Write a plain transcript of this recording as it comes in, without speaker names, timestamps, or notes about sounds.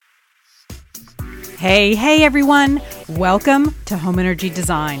Hey everyone! Welcome to Home Energy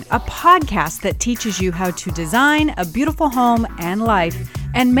Design, a podcast that teaches you how to design a beautiful home and life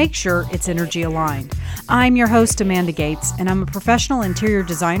and make sure it's energy aligned. I'm your host, Amanda Gates, and I'm a professional interior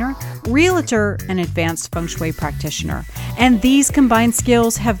designer, realtor, and advanced feng shui practitioner. And these combined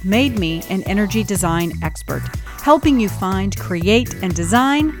skills have made me an energy design expert, helping you find, create, and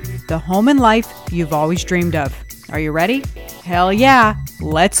design the home and life you've always dreamed of. Are you ready? Hell yeah!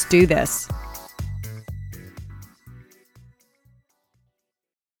 Let's do this.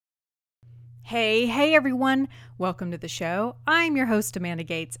 Hey everyone. Welcome to the show. I'm your host, Amanda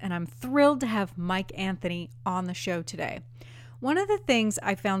Gates, and I'm thrilled to have Mike Anthony on the show today. One of the things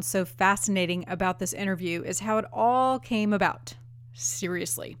I found so fascinating about this interview is how it all came about.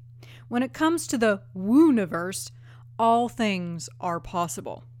 Seriously. When it comes to the Wooniverse, all things are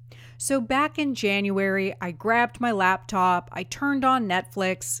possible. So back in January, I grabbed my laptop, I turned on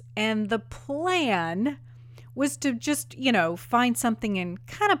Netflix, and the plan was to just, find something and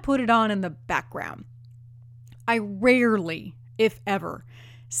kind of put it on in the background. I rarely, if ever,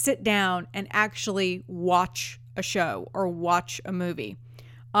 sit down and actually watch a show or watch a movie.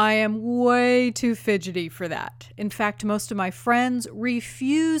 I am way too fidgety for that. In fact, most of my friends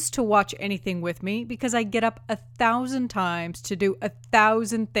refuse to watch anything with me because I get up 1,000 times to do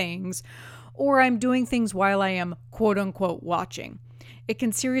 1,000 things, or I'm doing things while I am quote unquote watching. It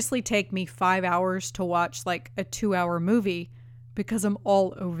can seriously take me 5 hours to watch like a 2-hour movie because I'm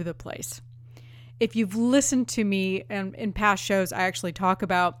all over the place. If you've listened to me and in past shows, I actually talk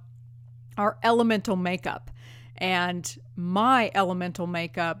about our elemental makeup. And my elemental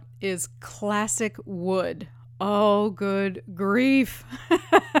makeup is classic wood. Oh, good grief.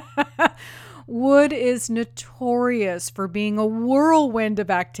 Wood is notorious for being a whirlwind of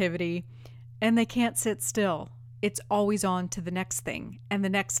activity, and they can't sit still. It's always on to the next thing and the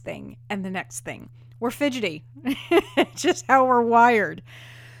next thing and the next thing. We're fidgety. It's just how we're wired.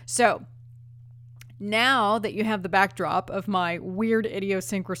 So now that you have the backdrop of my weird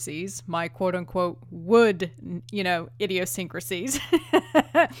idiosyncrasies, my quote unquote wood, idiosyncrasies,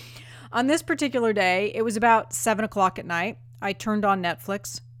 on this particular day, it was about 7 o'clock at night. I turned on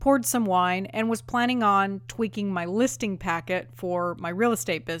Netflix, poured some wine, and was planning on tweaking my listing packet for my real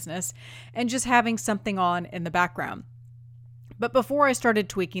estate business and just having something on in the background. But before I started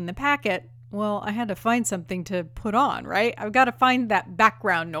tweaking the packet, well, I had to find something to put on, right? I've got to find that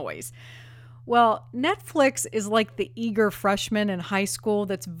background noise. Well, Netflix is like the eager freshman in high school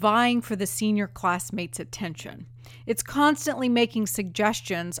that's vying for the senior classmates' attention. It's constantly making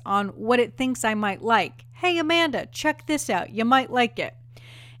suggestions on what it thinks I might like. Hey, Amanda, check this out. You might like it.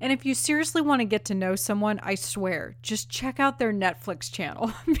 And if you seriously want to get to know someone, I swear, just check out their Netflix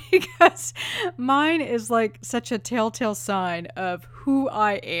channel because mine is like such a telltale sign of who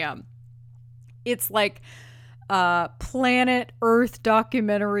I am. It's like planet Earth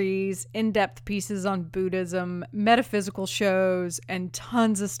documentaries, in-depth pieces on Buddhism, metaphysical shows, and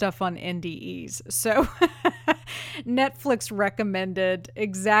tons of stuff on NDEs. So Netflix recommended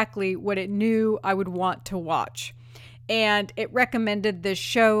exactly what it knew I would want to watch. And it recommended this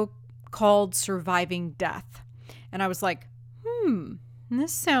show called Surviving Death. And I was like,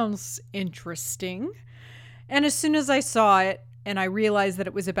 this sounds interesting. And as soon as I saw it and I realized that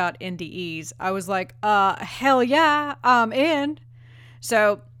it was about NDEs, I was like, hell yeah, I'm in.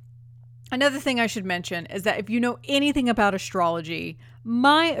 So another thing I should mention is that if you know anything about astrology,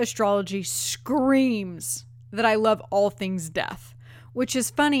 my astrology screams that I love all things death. Which is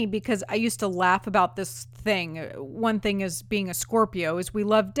funny because I used to laugh about this thing. One thing is being a Scorpio is we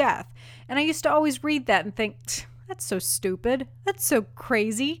love death. And I used to always read that and think, that's so stupid. That's so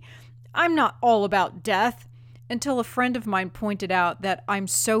crazy. I'm not all about death. Until a friend of mine pointed out that I'm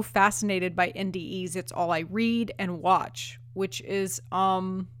so fascinated by NDEs, it's all I read and watch. Which is,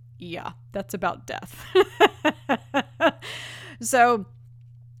 that's about death. So,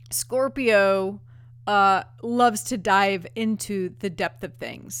 Scorpio loves to dive into the depth of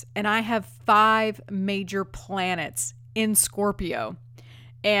things. And I have 5 major planets in Scorpio.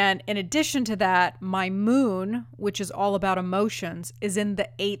 And in addition to that, my moon, which is all about emotions, is in the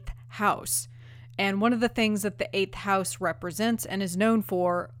 8th house. And one of the things that the 8th house represents and is known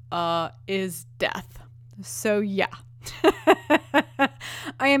for is death. So yeah.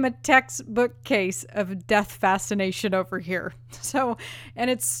 I am a textbook case of death fascination over here. So,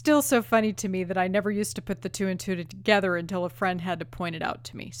 and it's still so funny to me that I never used to put the 2 and 2 together until a friend had to point it out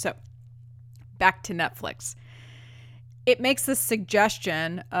to me. So, back to Netflix. It makes this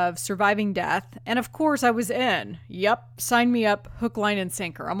suggestion of surviving death, and of course I was in. Yep, sign me up, hook, line, and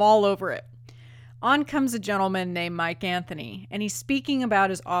sinker. I'm all over it. On comes a gentleman named Mike Anthony, and he's speaking about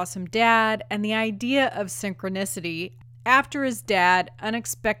his awesome dad and the idea of synchronicity after his dad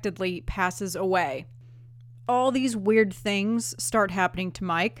unexpectedly passes away. All these weird things start happening to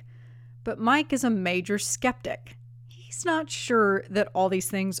Mike, but Mike is a major skeptic. He's not sure that all these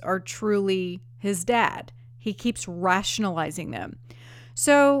things are truly his dad. He keeps rationalizing them.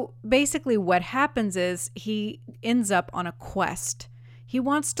 So basically what happens is he ends up on a quest. He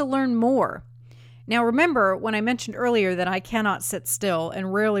wants to learn more. Now remember when I mentioned earlier that I cannot sit still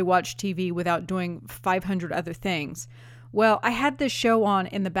and rarely watch TV without doing 500 other things. Well, I had this show on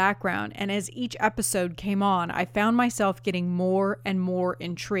in the background, and as each episode came on, I found myself getting more and more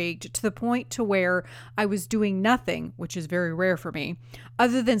intrigued to the point to where I was doing nothing, which is very rare for me,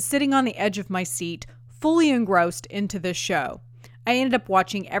 other than sitting on the edge of my seat, fully engrossed into this show. I ended up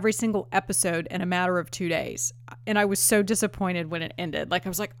watching every single episode in a matter of 2 days, and I was so disappointed when it ended. Like I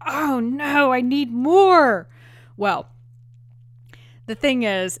was like, oh no, I need more. Well, the thing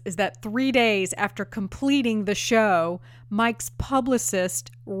is that 3 days after completing the show, Mike's publicist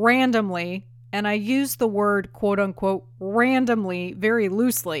randomly, and I use the word quote unquote randomly very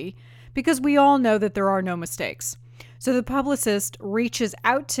loosely because we all know that there are no mistakes. So the publicist reaches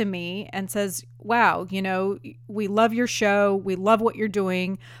out to me and says, wow, we love your show. We love what you're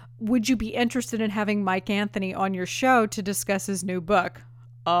doing. Would you be interested in having Mike Anthony on your show to discuss his new book?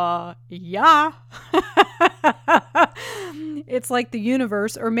 Yeah. It's like the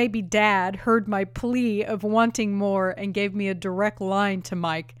universe, or maybe Dad, heard my plea of wanting more and gave me a direct line to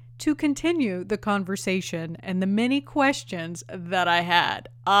Mike to continue the conversation and the many questions that I had.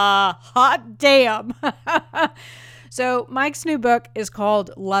 Hot damn. So Mike's new book is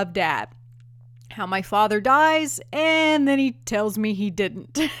called Love Dad: How My Father Dies, and then he tells me he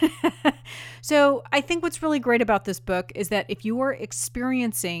didn't. So I think what's really great about this book is that if you are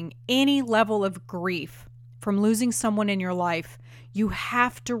experiencing any level of grief from losing someone in your life, you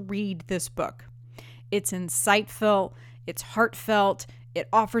have to read this book. It's insightful, it's heartfelt, it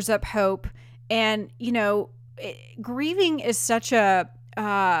offers up hope, and, grieving is such a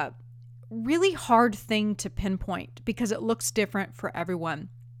really hard thing to pinpoint because it looks different for everyone.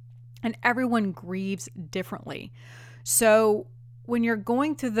 And everyone grieves differently. So when you're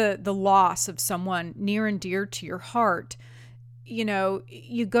going through the loss of someone near and dear to your heart,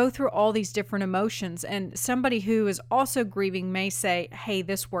 you go through all these different emotions, and somebody who is also grieving may say, hey,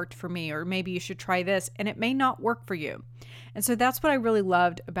 this worked for me, or maybe you should try this, and it may not work for you. And so that's what I really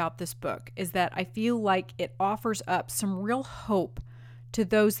loved about this book, is that I feel like it offers up some real hope to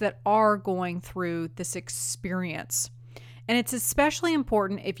those that are going through this experience. And it's especially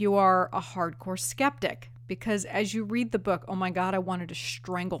important if you are a hardcore skeptic, because as you read the book, oh my God, I wanted to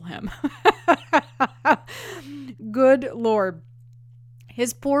strangle him. Good Lord.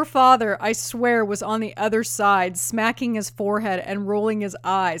 His poor father, I swear, was on the other side, smacking his forehead and rolling his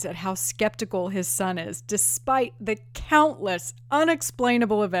eyes at how skeptical his son is, despite the countless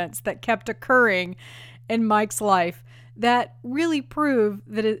unexplainable events that kept occurring in Mike's life that really prove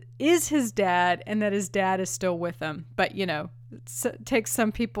that it is his dad and that his dad is still with him. But, it takes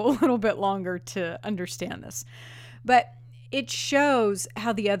some people a little bit longer to understand this. But it shows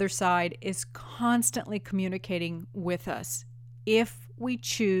how the other side is constantly communicating with us if we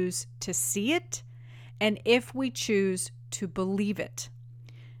choose to see it and if we choose to believe it.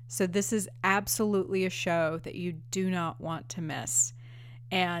 So this is absolutely a show that you do not want to miss.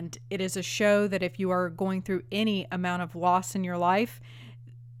 And it is a show that if you are going through any amount of loss in your life,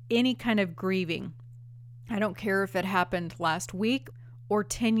 any kind of grieving, I don't care if it happened last week or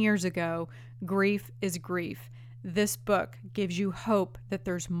 10 years ago, grief is grief. This book gives you hope that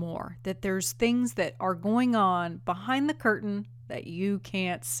there's more, that there's things that are going on behind the curtain that you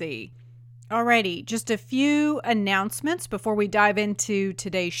can't see. Alrighty, just a few announcements before we dive into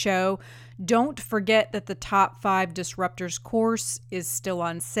today's show. Don't forget that the Top 5 Disruptors course is still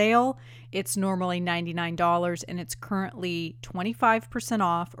on sale. It's normally $99 and it's currently 25%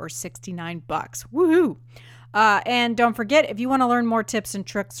 off, or $69. Woohoo! And don't forget, if you want to learn more tips and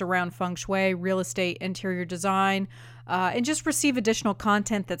tricks around feng shui, real estate, interior design, and just receive additional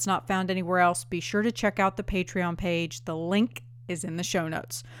content that's not found anywhere else, be sure to check out the Patreon page. The link is in the show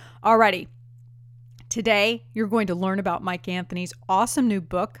notes. Alrighty. Today, you're going to learn about Mike Anthony's awesome new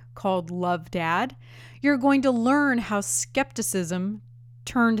book called Love Dad. You're going to learn how skepticism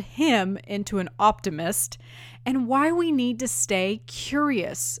turned him into an optimist, and why we need to stay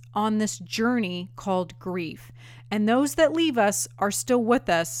curious on this journey called grief. And those that leave us are still with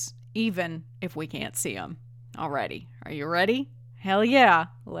us, even if we can't see them. Alrighty, are you ready? Hell yeah,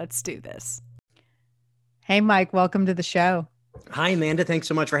 let's do this. Hey, Mike, welcome to the show. Hi, Amanda. Thanks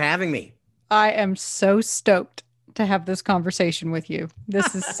so much for having me. I am so stoked to have this conversation with you.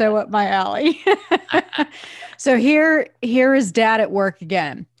 This is so up my alley. So here is dad at work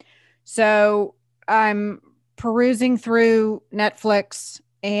again. So I'm perusing through Netflix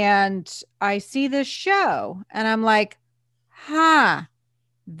and I see this show and I'm like, huh,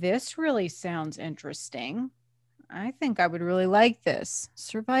 this really sounds interesting. I think I would really like this.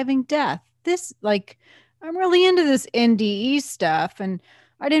 Surviving Death. This, like, I'm really into this NDE stuff. And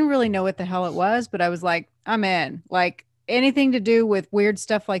I didn't really know what the hell it was, but I was like, I'm in. Like, anything to do with weird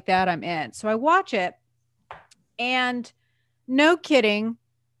stuff like that, I'm in. So I watch it. And no kidding,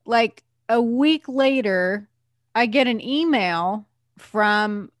 like a week later, I get an email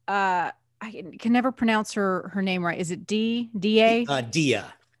from, I can never pronounce her name right. Is it D-A?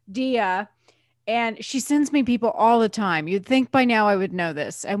 Dia. Dia, and she sends me people all the time. You'd think by now I would know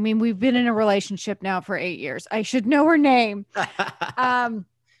this. I mean, we've been in a relationship now for 8 years. I should know her name. Um,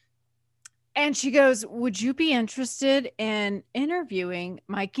 and she goes, would you be interested in interviewing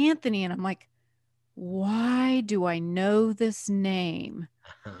Mike Anthony? And I'm like, why do I know this name?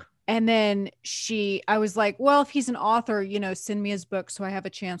 And then I was like, well, if he's an author, send me his book so I have a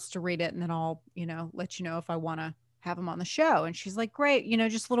chance to read it. And then I'll, let you know if I want to have him on the show. And she's like, great,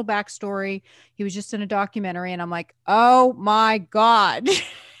 just a little backstory. He was just in a documentary. And I'm like, oh my God.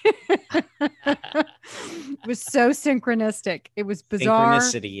 It was so synchronistic. It was bizarre.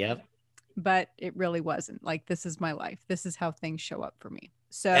 Synchronicity, yep. But it really wasn't. Like, this is my life. This is how things show up for me.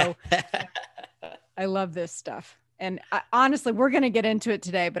 So I love this stuff. And honestly, we're going to get into it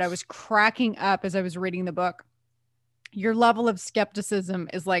today, but I was cracking up as I was reading the book. Your level of skepticism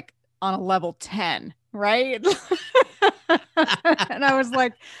is like on a level 10, right? And I was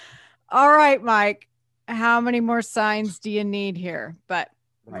like, all right, Mike, how many more signs do you need here? But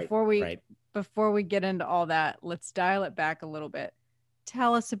before we get into all that, let's dial it back a little bit.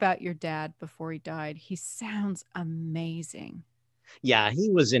 Tell us about your dad before he died. He sounds amazing. Yeah, he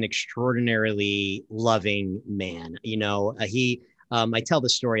was an extraordinarily loving man. I tell the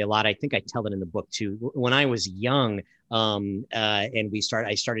story a lot. I think I tell it in the book too. When I was young, and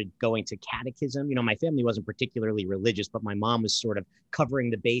I started going to catechism. My family wasn't particularly religious, but my mom was sort of covering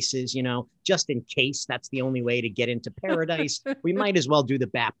the bases, just in case that's the only way to get into paradise. We might as well do the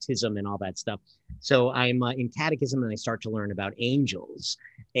baptism and all that stuff. So I'm in catechism and I start to learn about angels.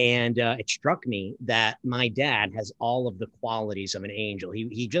 And it struck me that my dad has all of the qualities of an angel.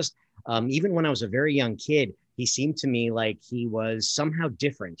 He just, even when I was a very young kid, he seemed to me like he was somehow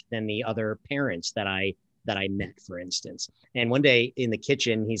different than the other parents that I met, for instance. And one day in the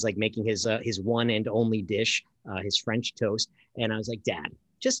kitchen, he's like making his one and only dish, his French toast. And I was like, Dad,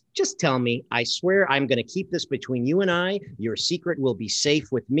 just tell me. I swear I'm going to keep this between you and I. Your secret will be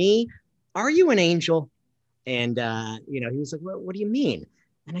safe with me. Are you an angel? And he was like, well, what do you mean?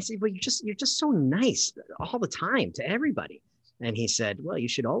 And I said, well, you're just so nice all the time to everybody. And he said, well, you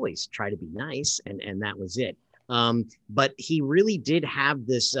should always try to be nice. And that was it. But he really did have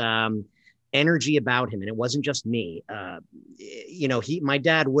this energy about him. And it wasn't just me. My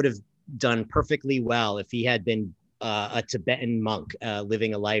dad would have done perfectly well if he had been a Tibetan monk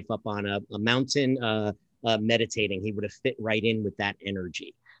living a life up on a mountain meditating. He would have fit right in with that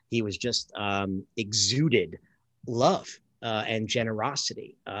energy. He was just exuded love and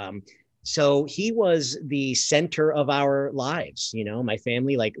generosity. So he was the center of our lives. My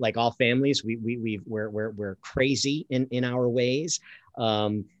family, like all families, we're crazy in our ways.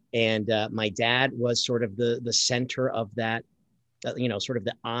 And my dad was sort of the center of that, sort of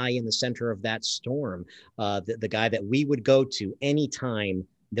the eye in the center of that storm, the guy that we would go to anytime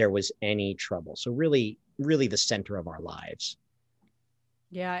there was any trouble. So really, really the center of our lives.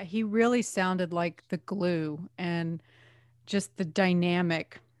 Yeah, he really sounded like the glue and just the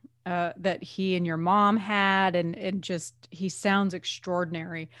dynamic that he and your mom had. And just, he sounds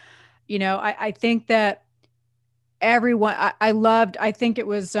extraordinary. I think that everyone, I think it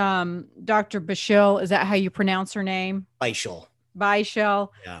was Dr. Bashil. Is that how you pronounce her name? Baishal. Baishal.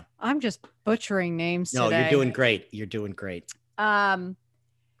 Yeah. I'm just butchering names No, today. you're doing great. You're doing great.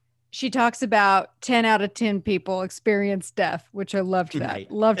 She talks about 10 out of 10 people experience death, which I loved that.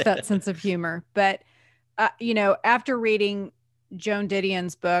 Right. Loved that sense of humor. But, after reading Joan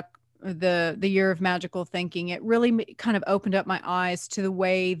Didion's book, The Year of Magical Thinking, it really kind of opened up my eyes to the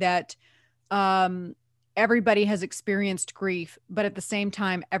way that everybody has experienced grief, but at the same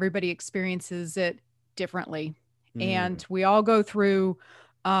time, everybody experiences it differently. And we all go through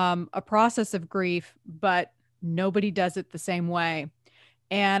a process of grief, but nobody does it the same way.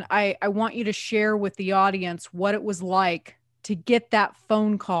 And I want you to share with the audience what it was like to get that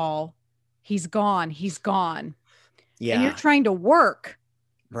phone call. He's gone. He's gone. Yeah. And you're trying to work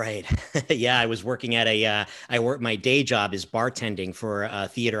Right. Yeah, I was working at I work, my day job is bartending for a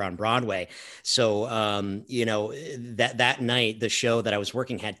theater on Broadway. So, that night, the show that I was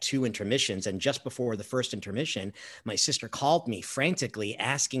working had two intermissions. And just before the first intermission, my sister called me frantically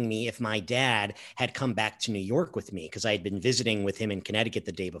asking me if my dad had come back to New York with me because I had been visiting with him in Connecticut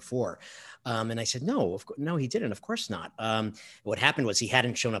the day before. And I said, no, no, he didn't. Of course not. What happened was he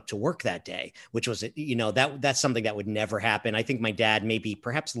hadn't shown up to work that day, which was, that's something that would never happen. I think my dad maybe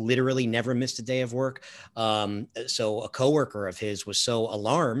perhaps literally never missed a day of work. So a coworker of his was so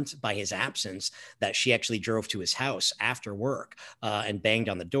alarmed by his absence that she actually drove to his house after work and banged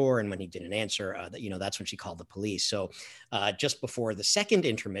on the door. And when he didn't answer, that's when she called the police. So just before the second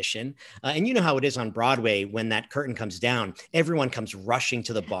intermission, and you know how it is on Broadway when that curtain comes down, everyone comes rushing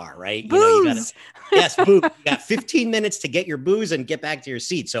to the bar, right? You got to, Booze. yes, boo. You got 15 minutes to get your booze and get back to your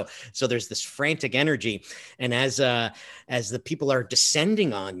seat. So there's this frantic energy, and as the people are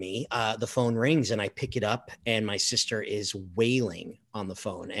descending on me, the phone rings and I pick it up, and my sister is wailing on the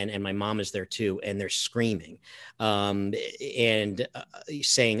phone, and my mom is there too, and they're screaming, and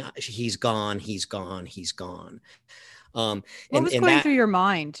saying he's gone, he's gone, he's gone. Um, What was and going that through your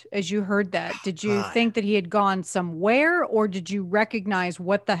mind as you heard that? Did you God, think that he had gone somewhere, or did you recognize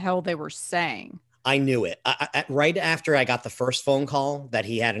what the hell they were saying? I knew it. Right after I got the first phone call that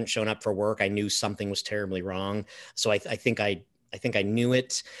he hadn't shown up for work, I knew something was terribly wrong. So I think I knew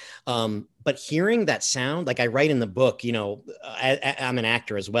it. But hearing that sound, like I write in the book, I'm an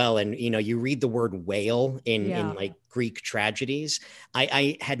actor as well, and you read the word whale in Yeah. like Greek tragedies.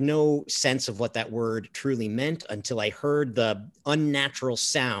 I had no sense of what that word truly meant until I heard the unnatural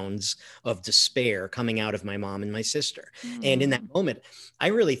sounds of despair coming out of my mom and my sister. And in that Hmm. moment, I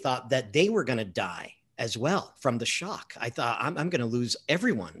really thought that they were going to die as well from the shock. I thought I'm going to lose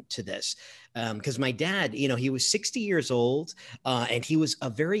everyone to this because my dad, he was 60 years old and he was a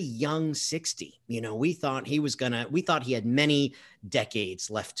very young 60. We thought he had many decades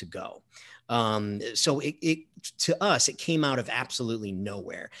left to go. So to us, it came out of absolutely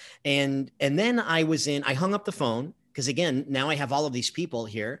nowhere. And then I hung up the phone because again, now I have all of these people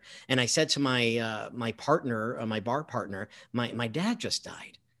here. And I said to my partner, my bar partner, my dad just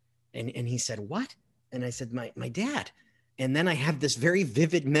died. And he said, what? And I said, my dad. And then I have this very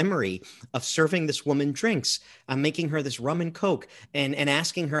vivid memory of serving this woman drinks. I'm making her this rum and coke and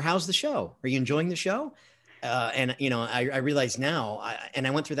asking her, how's the show? Are you enjoying the show? And I realize now, and I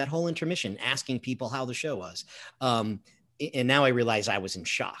went through that whole intermission asking people how the show was. And now I realize I was in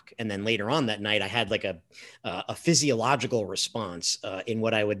shock. And then later on that night, I had like a physiological response in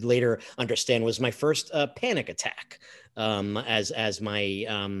what I would later understand was my first panic attack, as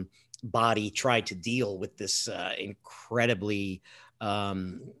my body tried to deal with this incredibly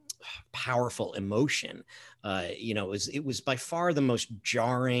powerful emotion. It was by far the most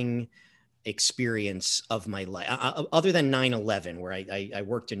jarring experience of my life, other than 9/11, where I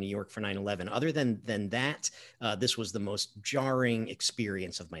worked in New York for 9/11. Other than that, this was the most jarring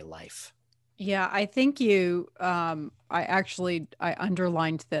experience of my life. Yeah, I think I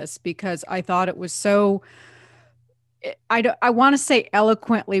underlined this because I thought it was so, I want to say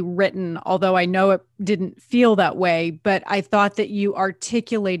eloquently written, although I know it didn't feel that way, but I thought that you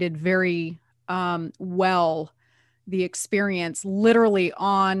articulated very well the experience literally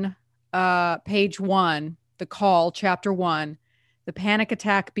on page one, the call, chapter one. The panic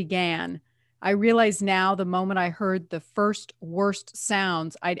attack began. I realize now the moment I heard the first worst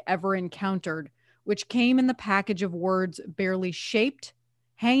sounds I'd ever encountered, which came in the package of words barely shaped,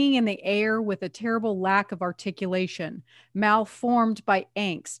 hanging in the air with a terrible lack of articulation, malformed by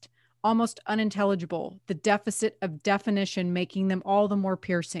angst, almost unintelligible, the deficit of definition making them all the more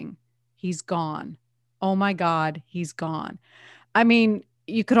piercing. He's gone. Oh my God, he's gone. I mean,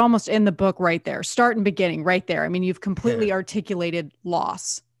 you could almost end the book right there, start and beginning right there. I mean, you've completely articulated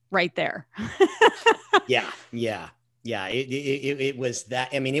loss right there. Yeah, yeah, yeah. It was that.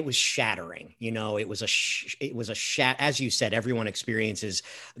 I mean, it was shattering. As you said, everyone experiences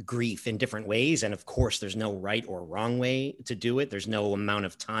grief in different ways, and of course, there's no right or wrong way to do it. There's no amount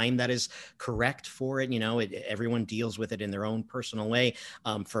of time that is correct for it. Everyone deals with it in their own personal way.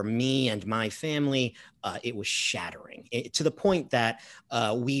 For me and my family, it was shattering to the point that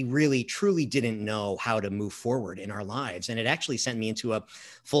we really truly didn't know how to move forward in our lives, and it actually sent me into a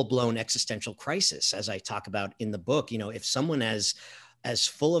full-blown existential crisis, as I talk about in the book. If someone as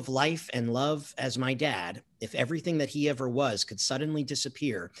full of life and love as my dad, if everything that he ever was could suddenly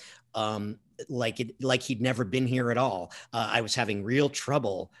disappear, like he'd never been here at all, I was having real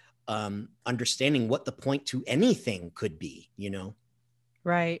trouble understanding what the point to anything could be.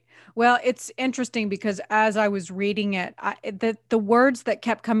 Right. Well, it's interesting because as I was reading it, the words that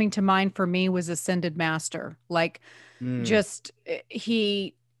kept coming to mind for me was ascended master. Like, Mm, just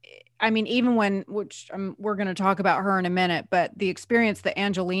he I mean, even when, which we're going to talk about her in a minute, but the experience that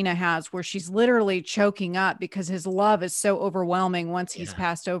Angelina has where she's literally choking up because his love is so overwhelming once he's yeah,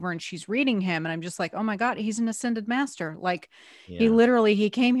 passed over and she's reading him. And I'm just like, oh my God, he's an ascended master. Like, yeah. he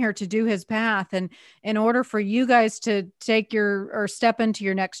came here to do his path. And in order for you guys to take your, or step into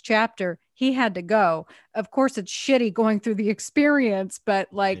your next chapter, he had to go. Of course, it's shitty going through the experience, but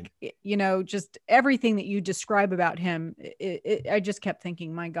Right. like, just everything that you describe about him, I just kept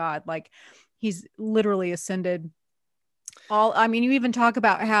thinking, my God, like he's literally ascended all. I mean, you even talk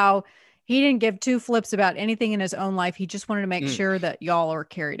about how he didn't give two flips about anything in his own life. He just wanted to make Mm, sure that y'all are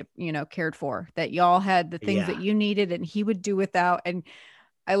cared for, that y'all had the things that yeah. you needed and he would do without. And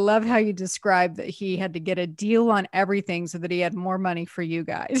I love how you described that he had to get a deal on everything so that he had more money for you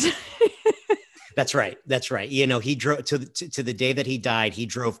guys. That's right. That's right. He drove to the day that he died. He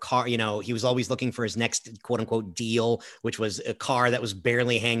drove car. He was always looking for his next quote unquote deal, which was a car that was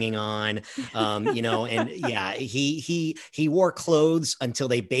barely hanging on. And yeah, he wore clothes until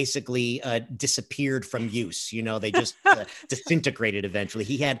they basically disappeared from use. They just disintegrated eventually.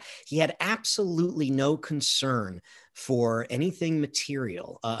 He had absolutely no concern for anything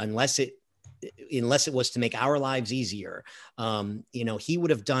material unless it was to make our lives easier. He would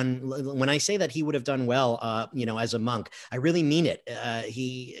have done, when I say that he would have done well, as a monk, I really mean it.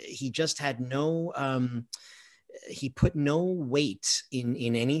 He just had he put no weight in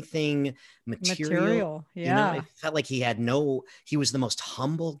anything material. Material. Yeah. It felt like he was the most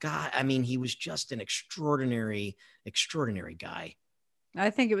humble guy. I mean, he was just an extraordinary guy. I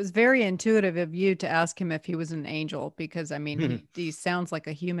think it was very intuitive of you to ask him if he was an angel because I mean he sounds like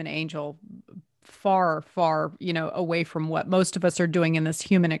a human angel far far away from what most of us are doing in this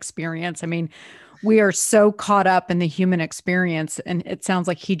human experience. I mean we are so caught up in the human experience and it sounds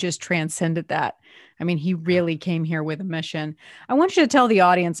like he just transcended that. I mean he really came here with a mission. I want you to tell the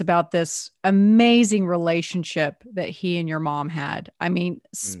audience about this amazing relationship that he and your mom had. I mean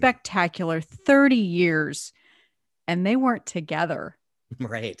spectacular, 30 years and they weren't together.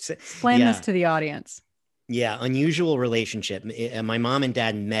 Right. Explain this Yeah. to the audience. Yeah, unusual relationship. My mom and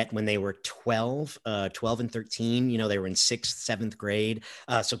dad met when they were 12 and 13. They were in sixth, seventh grade.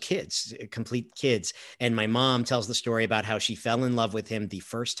 So kids, complete kids. And my mom tells the story about how she fell in love with him the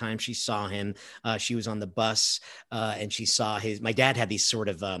first time she saw him. She was on the bus and she saw my dad had these sort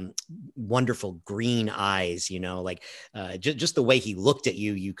of wonderful green eyes, like just the way he looked at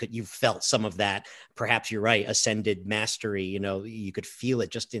you, you felt some of that. Perhaps you're right, ascended mastery. You could feel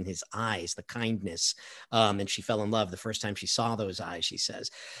it just in his eyes, the kindness. And she fell in love the first time she saw those eyes, she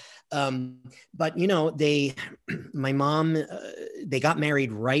says. But my mom, they got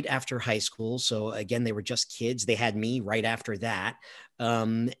married right after high school. So again, they were just kids. They had me right after that.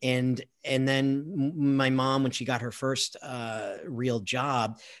 And then my mom, when she got her first real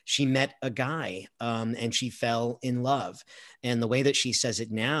job, she met a guy and she fell in love. And the way that she says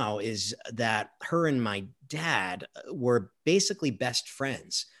it now is that her and my dad were basically best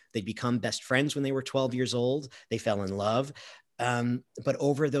friends. They'd become best friends when they were 12 years old. They fell in love. But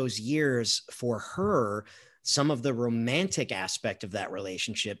over those years, for her, some of the romantic aspect of that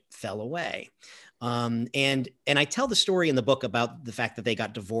relationship fell away. And I tell the story in the book about the fact that they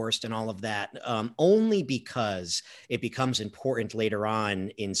got divorced and all of that, only because it becomes important later on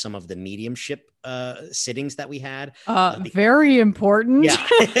in some of the mediumship sittings that we had. Very important. Yeah.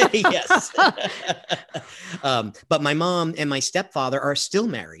 Yes. But my mom and my stepfather are still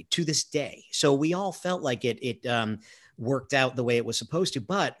married to this day. So we all felt like it worked out the way it was supposed to.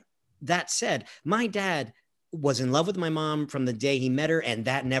 But that said, my dad was in love with my mom from the day he met her, and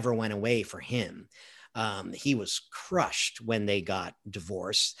that never went away for him. He was crushed when they got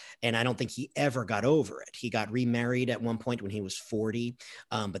divorced, and I don't think he ever got over it. He got remarried at one point when he was 40,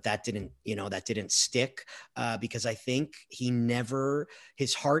 but that didn't stick because I think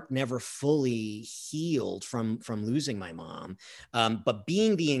his heart never fully healed from losing my mom. But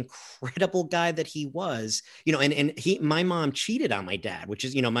being the incredible guy that he was, and my mom cheated on my dad, which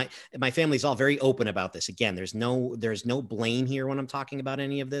is, my family's all very open about this. Again, there's no blame here when I'm talking about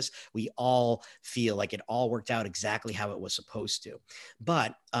any of this. We all feel like it all worked out exactly how it was supposed to.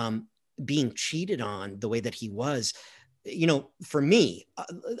 But being cheated on the way that he was, for me,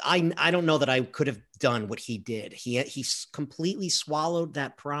 I don't know that I could have done what he did. He completely swallowed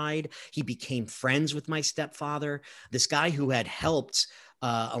that pride. He became friends with my stepfather, this guy who had helped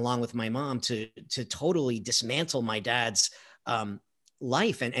along with my mom to totally dismantle my dad's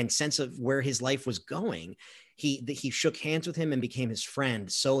life and sense of where his life was going. he shook hands with him and became his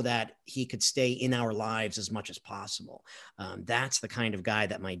friend so that he could stay in our lives as much as possible. That's the kind of guy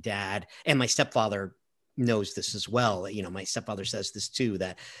that my dad and my stepfather knows this as well. You know, my stepfather says this too,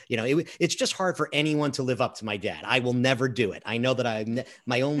 that, you know, it's just hard for anyone to live up to my dad. I will never do it. I know that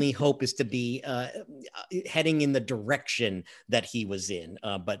my only hope is to be heading in the direction that he was in.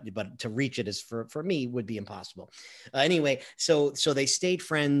 But to reach it is for me would be impossible. Anyway, so they stayed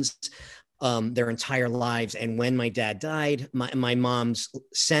friends their entire lives. And when my dad died, my mom's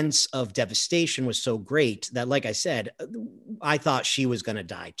sense of devastation was so great that, like I said, I thought she was going to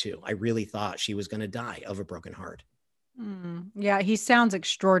die too. I really thought she was going to die of a broken heart. Yeah, he sounds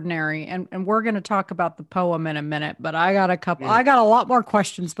extraordinary. And we're going to talk about the poem in a minute, but I got a lot more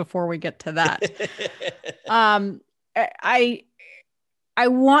questions before we get to that. I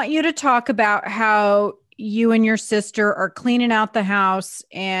want you to talk about how you and your sister are cleaning out the house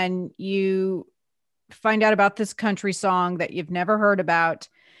and you find out about this country song that you've never heard about.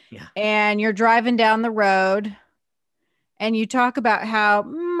 Yeah. And you're driving down the road and you talk about how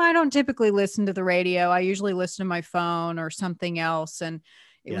I don't typically listen to the radio. I usually listen to my phone or something else. And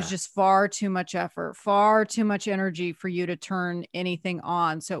it was just far too much effort, far too much energy for you to turn anything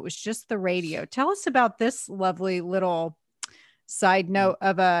on. So it was just the radio. Tell us about this lovely little side note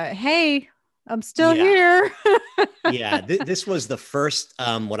of hey, I'm still here. This was the first,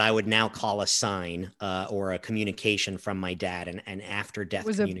 what I would now call a sign or a communication from my dad, and after death. It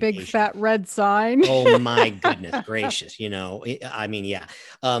was a big fat red sign. Oh my goodness gracious. You know, I mean, yeah.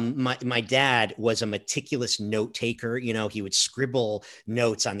 My dad was a meticulous note taker. You know, he would scribble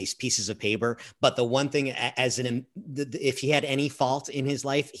notes on these pieces of paper. But the one thing, if he had any fault in his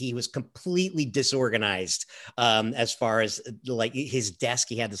life, he was completely disorganized. As far as like his desk,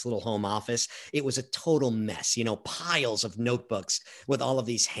 he had this little home office. It was a total mess, you know, piles of notebooks with all of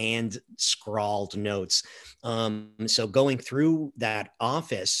these hand scrawled notes. So going through that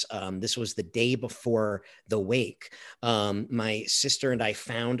office, this was the day before the wake. My sister and I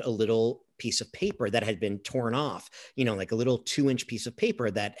found a little piece of paper that had been torn off, you know, like a little 2-inch piece of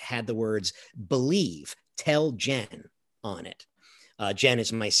paper that had the words "Believe, tell Jen" on it. Jen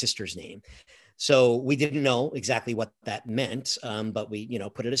is my sister's name. So we didn't know exactly what that meant, but we, you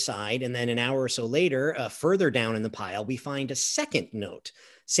know, put it aside. And then an hour or so later, further down in the pile, we find a second note,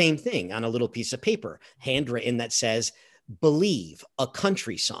 same thing, on a little piece of paper, handwritten, that says, "Believe, a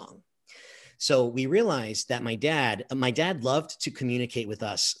country song." So we realized that my dad loved to communicate with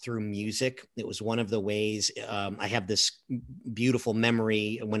us through music. It was one of the ways. I have this beautiful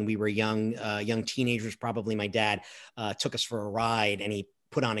memory when we were young teenagers, probably. My dad took us for a ride and he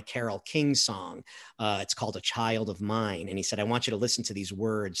put on a Carole King song. It's called "A Child of Mine." And he said, "I want you to listen to these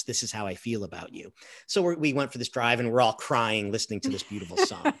words. This is how I feel about you." So we went for this drive and we're all crying, listening to this beautiful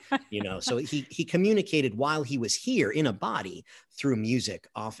song, you know. So he communicated while he was here in a body through music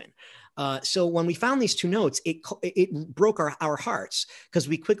often. So when we found these two notes, it broke our hearts, because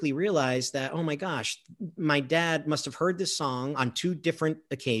we quickly realized that, oh my gosh, my dad must have heard this song on 2 different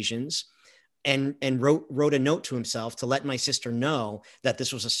occasions and wrote a note to himself to let my sister know that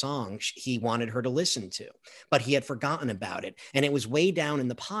this was a song he wanted her to listen to, but he had forgotten about it. And it was way down in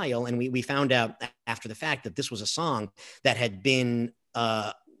the pile. And we found out after the fact that this was a song that had been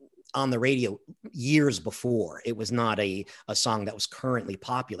on the radio years before. It was not a song that was currently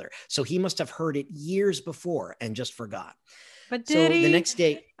popular. So he must have heard it years before and just forgot. But did he? The next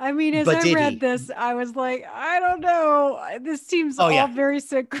day, I mean, as I read this, I was like, I don't know. This seems all very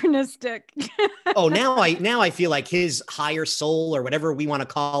synchronistic. Now I feel like his higher soul, or whatever we want to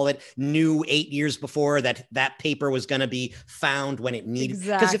call it, knew 8 years before that paper was going to be found when it needed.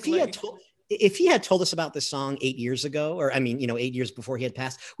 Because if he had told us about this song 8 years ago, or 8 years before he had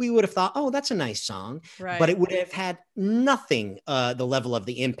passed, we would have thought, oh, that's a nice song. Right. But it would have had nothing the level of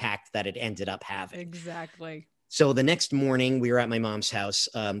the impact that it ended up having. Exactly. So the next morning, we were at my mom's house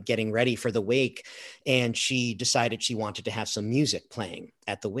getting ready for the wake, and she decided she wanted to have some music playing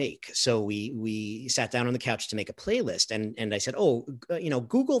at the wake. So we sat down on the couch to make a playlist, and I said,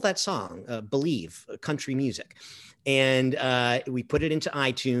 Google that song, "Believe," country music. And we put it into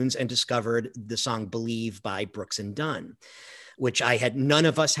iTunes and discovered the song "Believe" by Brooks and Dunn, which none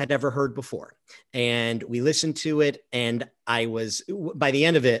of us had ever heard before. And we listened to it, and by the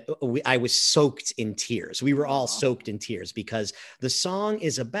end of it, I was soaked in tears. We were all soaked in tears, because the song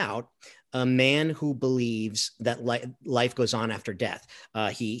is about a man who believes that life goes on after death.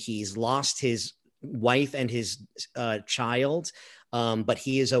 He's lost his wife and his child, but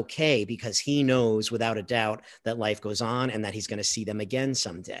he is okay, because he knows without a doubt that life goes on and that he's going to see them again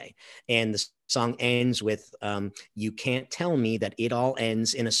someday. And the song ends with, "You can't tell me that it all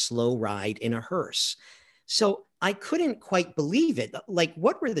ends in a slow ride in a hearse." So I couldn't quite believe it. Like,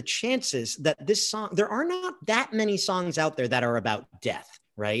 what were the chances that this song, there are not that many songs out there that are about death,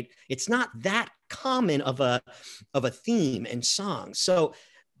 right? It's not that common of a theme in songs. So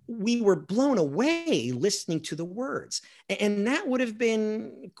we were blown away listening to the words. And that would have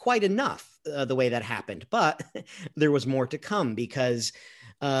been quite enough the way that happened. But there was more to come because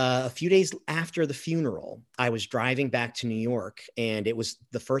a few days after the funeral, I was driving back to New York, and it was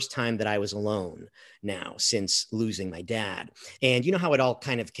the first time that I was alone now since losing my dad. And you know how it all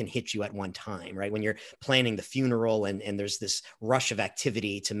kind of can hit you at one time, right? When you're planning the funeral and there's this rush of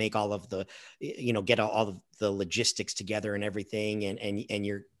activity to make all of the, get all of the logistics together and everything. And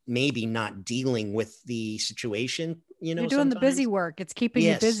you're maybe not dealing with the situation, You're doing sometimes. the busy work. It's keeping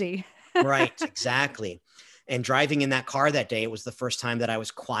you busy. Right, exactly. And driving in that car that day, it was the first time that I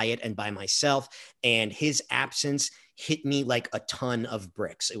was quiet and by myself. And his absence hit me like a ton of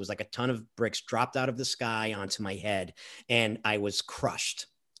bricks. It was like a ton of bricks dropped out of the sky onto my head. And I was crushed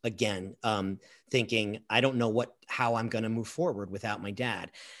again, thinking, I don't know how I'm going to move forward without my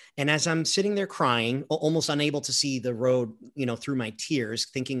dad. And as I'm sitting there crying, almost unable to see the road, through my tears,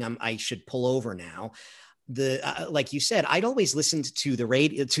 thinking I should pull over now, like you said, I'd always listened to the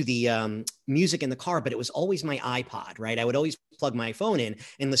radio, to the music in the car, but it was always my iPod, right? I would always plug my phone in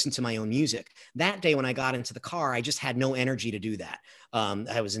and listen to my own music. That day when I got into the car, I just had no energy to do that.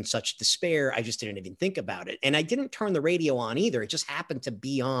 I was in such despair. I just didn't even think about it. And I didn't turn the radio on either. It just happened to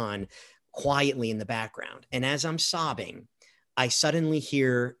be on quietly in the background. And as I'm sobbing, I suddenly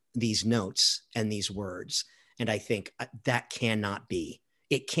hear these notes and these words. And I think that cannot be.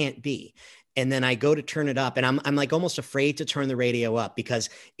 It can't be. And then I go to turn it up, and I'm like almost afraid to turn the radio up, because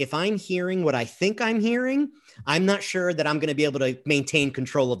if I'm hearing what I think I'm hearing, I'm not sure that I'm going to be able to maintain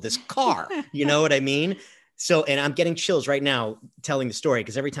control of this car. You know what I mean? So, and I'm getting chills right now telling the story,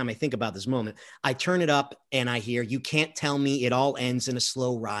 because every time I think about this moment, I turn it up and I hear, "You can't tell me it all ends in a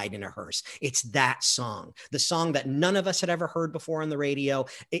slow ride in a hearse." It's that song, the song that none of us had ever heard before on the radio.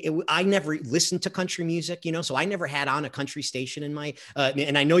 I never listened to country music, so I never had on a country station in my,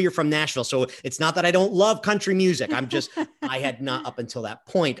 and I know you're from Nashville, so it's not that I don't love country music. I had not up until that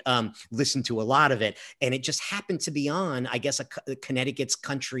point listened to a lot of it. And it just happened to be on, I guess, a Connecticut's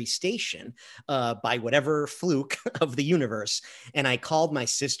country station by whatever fluke of the universe. And I called my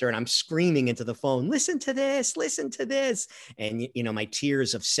sister, and I'm screaming into the phone, listen to this. And, my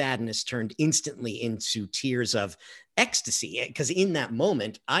tears of sadness turned instantly into tears of ecstasy, because in that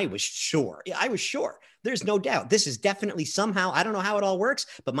moment, I was sure. There's no doubt. This is definitely somehow, I don't know how it all works,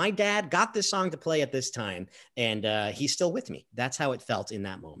 but my dad got this song to play at this time, and he's still with me. That's how it felt in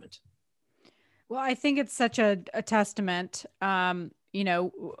that moment. Well, I think it's such a testament, and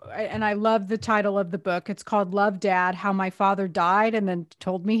I love the title of the book. It's called Love, Dad, How My Father Died and Then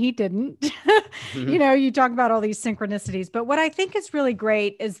Told Me He Didn't. Mm-hmm. You talk about all these synchronicities, but what I think is really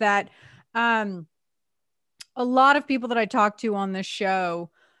great is that a lot of people that I talk to on this show,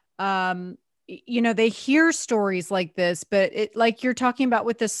 they hear stories like this, but like you're talking about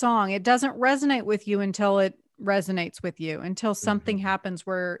with this song, it doesn't resonate with you until it resonates with you, until something happens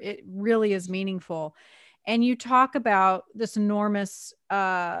where it really is meaningful. And you talk about this enormous,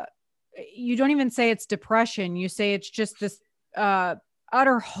 you don't even say it's depression. You say it's just this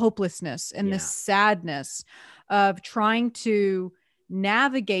utter hopelessness and this sadness of trying to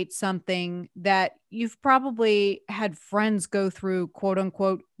navigate something that you've probably had friends go through, quote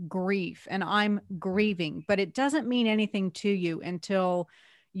unquote, grief. And I'm grieving, but it doesn't mean anything to you until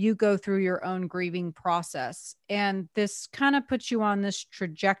you go through your own grieving process. And this kind of puts you on this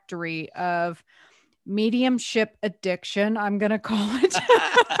trajectory of mediumship addiction, I'm going to call it.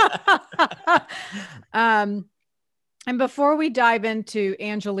 And before we dive into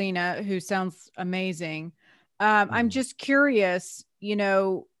Angelina, who sounds amazing, I'm just curious,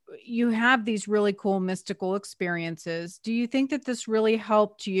 you have these really cool mystical experiences. Do you think that this really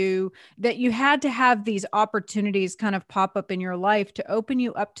helped you, that you had to have these opportunities kind of pop up in your life to open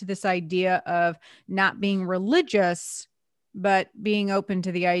you up to this idea of not being religious, but being open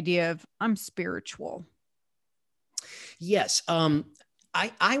to the idea of I'm spiritual? Yes.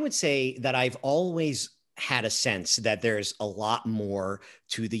 I would say that I've always had a sense that there's a lot more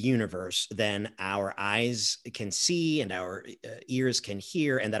to the universe than our eyes can see and our ears can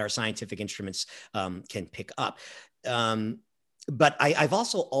hear, and that our scientific instruments can pick up. but I've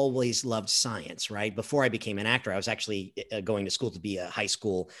also always loved science, right? Before I became an actor, I was actually going to school to be a high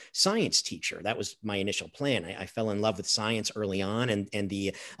school science teacher. That was my initial plan. I fell in love with science early on, and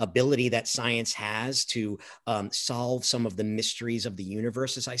the ability that science has to solve some of the mysteries of the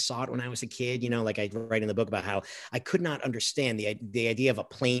universe as I saw it when I was a kid. You know, like I write in the book about how I could not understand the idea of a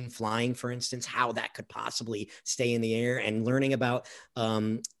plane flying, for instance, how that could possibly stay in the air, and learning about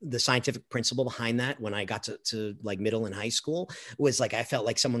the scientific principle behind that when I got to like middle and high school was like, I felt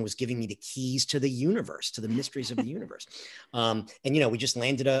like someone was giving me the keys to the universe, to the mysteries of the universe. And, you know, we just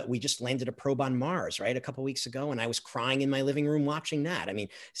landed a probe on Mars, right, a couple of weeks ago. And I was crying in my living room watching that. I mean,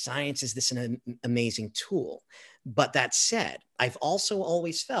 science is this an amazing tool. But that said, I've also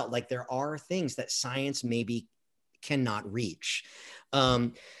always felt like there are things that science maybe cannot reach.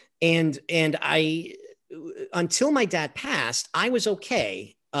 And I, until my dad passed, I was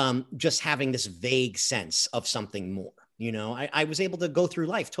okay just having this vague sense of something more. You know, I was able to go through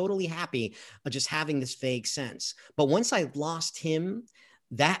life totally happy, just having this vague sense. But once I lost him,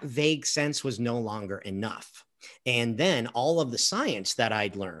 that vague sense was no longer enough. And then all of the science that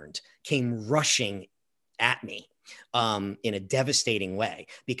I'd learned came rushing at me in a devastating way,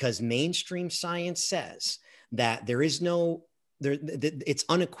 because mainstream science says that it's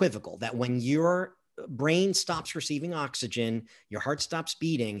unequivocal that when your brain stops receiving oxygen, your heart stops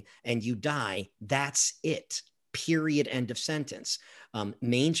beating, and you die, that's it. Period. End of sentence.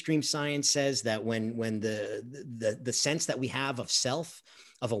 Mainstream science says that when the sense that we have of self,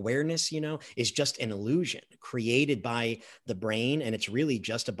 of awareness, you know, is just an illusion created by the brain, and it's really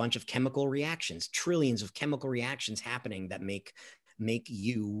just a bunch of chemical reactions, trillions of chemical reactions happening that make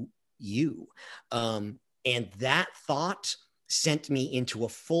you you. And that thought sent me into a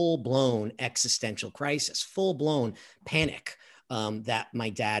full-blown existential crisis, full-blown panic. That my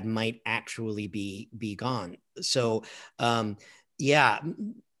dad might actually be gone. So, yeah,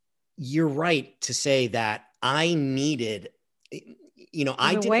 you're right to say that I needed, you know,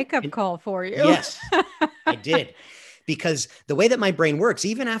 I did a wake-up call for you. Yes, I did. Because the way that my brain works,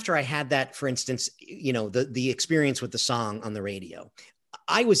 even after I had that, for instance, you know, the experience with the song on the radio,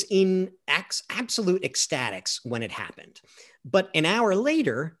 I was in absolute ecstatics when it happened. But an hour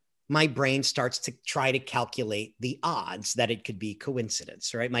later, my brain starts to try to calculate the odds that it could be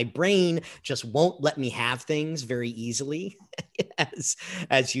coincidence, right? My brain just won't let me have things very easily, as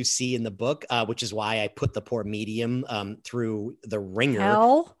you see in the book, which is why I put the poor medium through the ringer.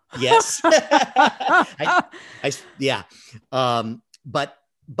 Hell? Yes. Yeah. But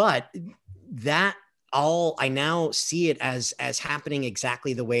that all, I now see it as happening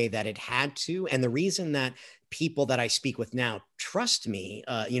exactly the way that it had to. And the reason that people that I speak with now trust me,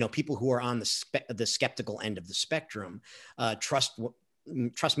 you know, people who are on the skeptical end of the spectrum, trust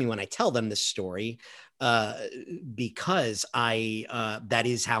me when I tell them this story, because that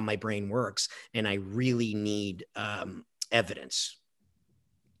is how my brain works, and I really need evidence.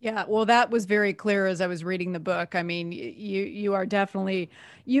 Yeah, well, that was very clear as I was reading the book. I mean, you are definitely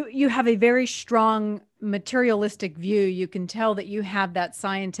you have a very strong materialistic view. You can tell that you have that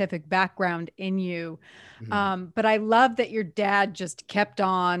scientific background in you. But I love that your dad just kept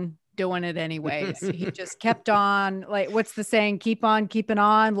on doing it anyways. He just kept on, like, what's the saying? Keep on keeping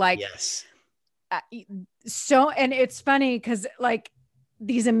on. Like, yes. So, and it's funny because, like,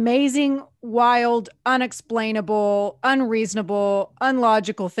 these amazing, wild, unexplainable, unreasonable,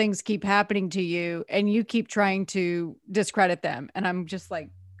 unlogical things keep happening to you, and you keep trying to discredit them. And I'm just like,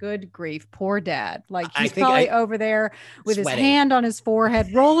 good grief, poor dad. Like, he's probably over there with his hand on his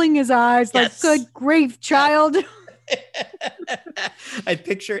forehead, rolling his eyes, like, good grief, child.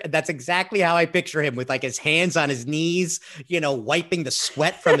 That's exactly how I picture him, with like his hands on his knees, you know, wiping the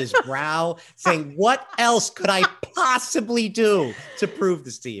sweat from his brow, saying, what else could I possibly do to prove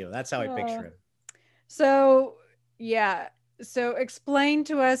this to you? That's how I picture him. So, yeah. So explain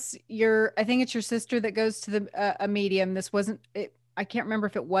to us I think it's your sister that goes to a medium. This wasn't it. I can't remember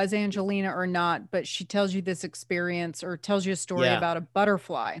if it was Angelina or not, but she tells you this experience, or tells you a story about a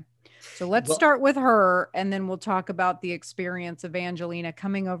butterfly. So let's start with her, and then we'll talk about the experience of Angelina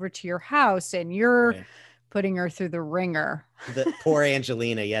coming over to your house, and you're putting her through the ringer. The poor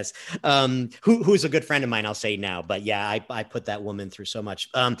Angelina, yes. Who's a good friend of mine, I'll say now. But yeah, I put that woman through so much.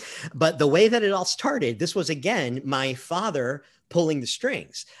 But the way that it all started, this was, again, my father pulling the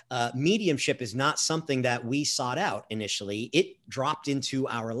strings. Mediumship is not something that we sought out initially. It dropped into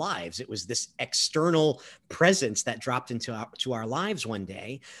our lives. It was this external presence that dropped into our lives one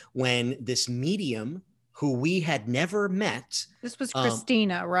day, when this medium, who we had never met. This was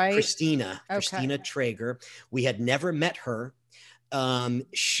Christina, right? Christina Traeger. We had never met her.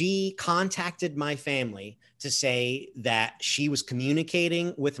 She contacted my family to say that she was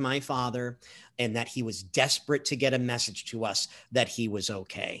communicating with my father and that he was desperate to get a message to us that he was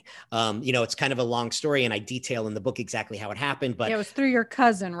okay. It's kind of a long story, and I detail in the book exactly how it happened. But it was through your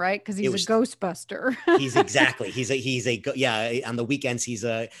cousin, right? Because he's a Ghostbuster. He's on the weekends,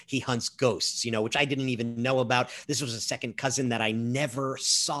 he hunts ghosts, which I didn't even know about. This was a second cousin that I never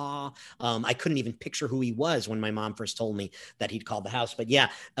saw. I couldn't even picture who he was when my mom first told me that he'd called the house. But yeah,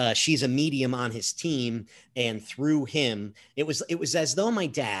 she's a medium on his team, and through him, it was as though my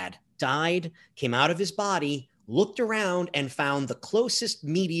dad died, came out of his body, looked around, and found the closest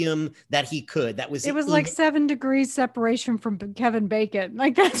medium that he could. It was like 7 degrees separation from Kevin Bacon.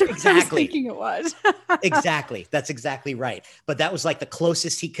 Like, that's what I was thinking it was. Exactly. That's exactly right. But that was like the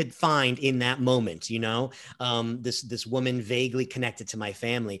closest he could find in that moment, this woman vaguely connected to my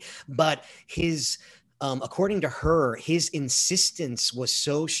family. But according to her, his insistence was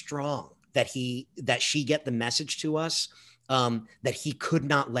so strong that she get the message to us, that he could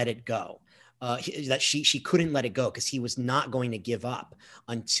not let it go. That she couldn't let it go because he was not going to give up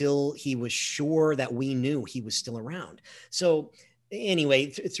until he was sure that we knew he was still around. So anyway,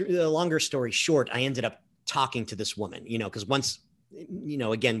 through the longer story short, I ended up talking to this woman, because once,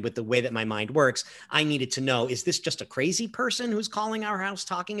 again, with the way that my mind works, I needed to know, is this just a crazy person who's calling our house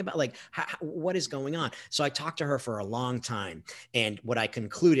talking about what is going on? So I talked to her for a long time. And what I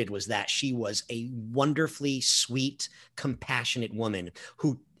concluded was that she was a wonderfully sweet, compassionate woman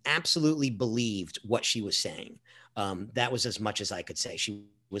who absolutely believed what she was saying. That was as much as I could say. She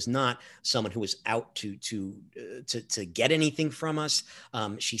was not someone who was out to get anything from us.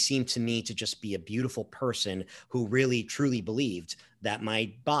 She seemed to me to just be a beautiful person who really truly believed that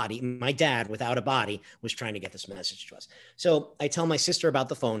my dad without a body, was trying to get this message to us. So I tell my sister about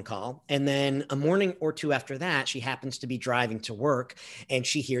the phone call, and then a morning or two after that, she happens to be driving to work and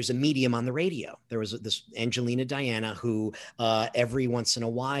she hears a medium on the radio. There was this Angelina Diana who every once in a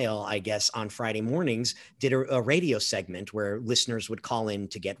while, I guess on Friday mornings, did a radio segment where listeners would call in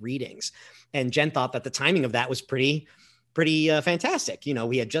to get readings. And Jen thought that the timing of that was pretty fantastic.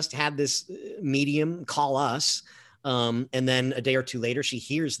 We had just had this medium call us. And then a day or two later, she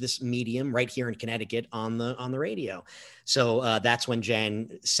hears this medium right here in Connecticut on the radio. So that's when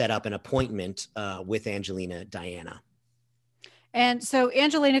Jen set up an appointment with Angelina Diana. And so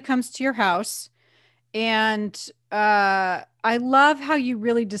Angelina comes to your house, and I love how you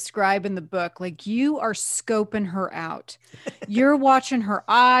really describe in the book, like you are scoping her out. You're watching her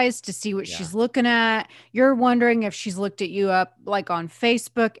eyes to see what she's looking at. You're wondering if she's looked at you up like on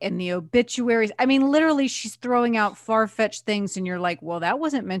Facebook and the obituaries. I mean, literally she's throwing out far-fetched things and you're like, well, that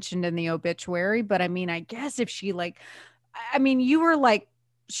wasn't mentioned in the obituary. But I mean, I guess if she you were like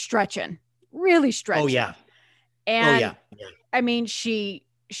really stretching. Oh yeah. And I mean, she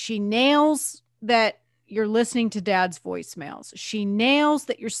nails that you're listening to Dad's voicemails. She nails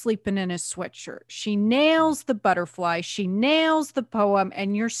that you're sleeping in his sweatshirt. She nails the butterfly. She nails the poem,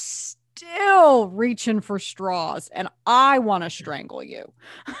 and you're still reaching for straws. And I want to strangle you.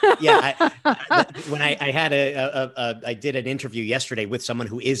 When I did an interview yesterday with someone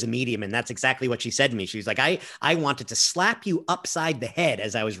who is a medium, and that's exactly what she said to me. She's like, I wanted to slap you upside the head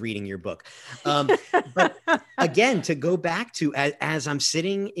as I was reading your book. But again, to go back to as I'm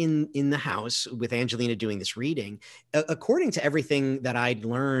sitting in the house with Angelina doing this reading, according to everything that I'd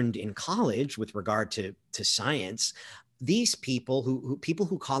learned in college with regard to science, these people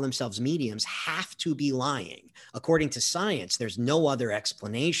who call themselves mediums have to be lying. According to science, there's no other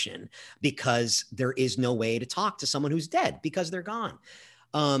explanation because there is no way to talk to someone who's dead because they're gone.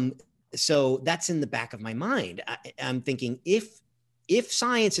 So that's in the back of my mind. I'm thinking if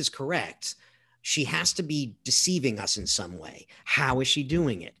science is correct, she has to be deceiving us in some way. How is she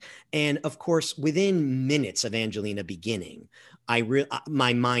doing it? And of course, within minutes of Angelina beginning,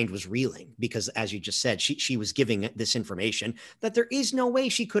 my mind was reeling because, as you just said, she was giving this information that there is no way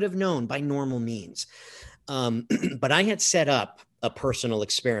she could have known by normal means. But I had set up a personal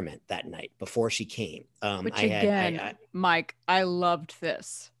experiment that night before she came. Mike, I loved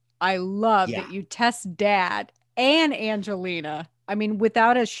this. I love that you test Dad and Angelina. I mean,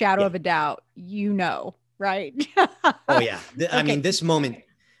 without a shadow of a doubt, right? Oh yeah. I mean, this moment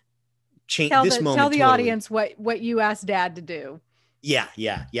changed. Tell the audience what you asked Dad to do. Yeah.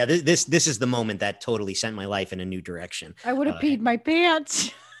 This is the moment that totally sent my life in a new direction. I would have peed my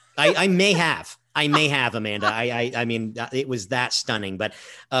pants. I may have, Amanda. I mean, it was that stunning. But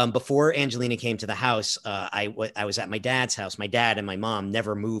before Angelina came to the house, I was at my dad's house. My dad and my mom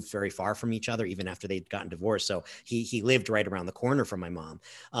never moved very far from each other, even after they'd gotten divorced. So he lived right around the corner from my mom.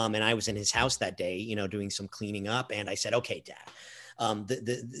 And I was in his house that day, doing some cleaning up. And I said, okay, Dad,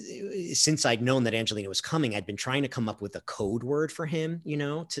 Since I'd known that Angelina was coming, I'd been trying to come up with a code word for him,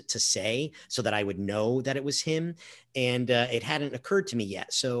 to say so that I would know that it was him. And it hadn't occurred to me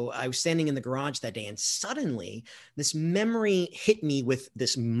yet. So I was standing in the garage that day, and suddenly this memory hit me with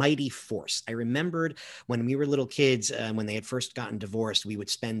this mighty force. I remembered when we were little kids, when they had first gotten divorced, we would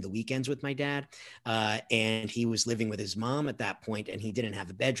spend the weekends with my dad, and he was living with his mom at that point, and he didn't have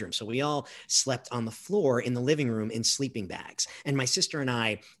a bedroom. So we all slept on the floor in the living room in sleeping bags. And my sister and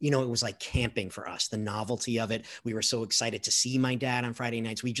I, it was like camping for us, the novelty of it. We were so excited to see my dad on Friday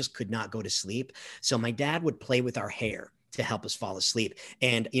nights. We just could not go to sleep. So my dad would play with our hair to help us fall asleep.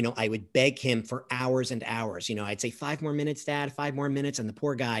 And, I would beg him for hours and hours. I'd say 5 more minutes, Dad, 5 more minutes. And the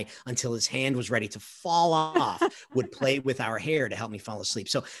poor guy, until his hand was ready to fall off, would play with our hair to help me fall asleep.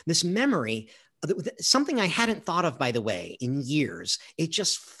 So this memory, something I hadn't thought of, by the way, in years, it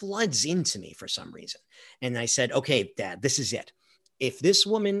just floods into me for some reason. And I said, okay, Dad, this is it. If this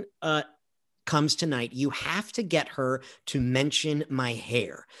woman comes tonight, you have to get her to mention my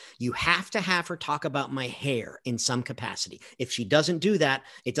hair. You have to have her talk about my hair in some capacity. If she doesn't do that,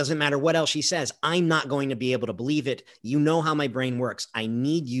 it doesn't matter what else she says. I'm not going to be able to believe it. You know how my brain works. I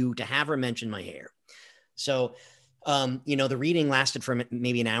need you to have her mention my hair. So, the reading lasted for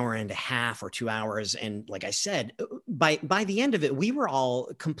maybe an hour and a half or 2 hours. And like I said, by the end of it, we were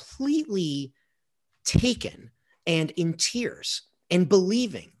all completely taken and in tears, and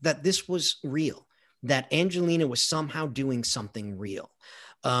believing that this was real, that Angelina was somehow doing something real.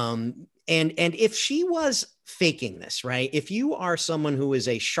 And if she was faking this, right? If you are someone who is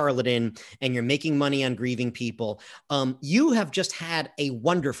a charlatan and you're making money on grieving people, you have just had a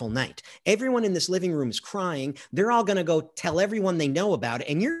wonderful night. Everyone in this living room is crying. They're all going to go tell everyone they know about it,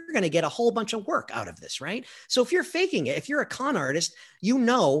 and you're going to get a whole bunch of work out of this, right? So if you're faking it, if you're a con artist, you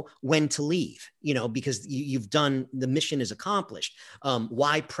know when to leave, because you've done, the mission is accomplished.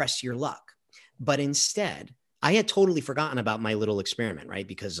 Why press your luck? But instead, I had totally forgotten about my little experiment, right?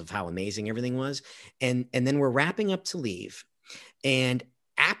 Because of how amazing everything was. And then we're wrapping up to leave. And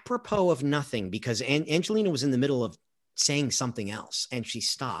apropos of nothing, because Angelina was in the middle of saying something else, and she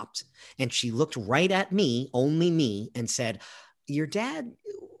stopped and she looked right at me, only me, and said, "Your dad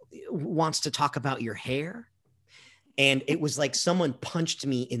wants to talk about your hair." And it was like someone punched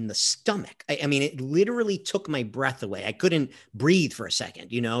me in the stomach. I mean, it literally took my breath away. I couldn't breathe for a second.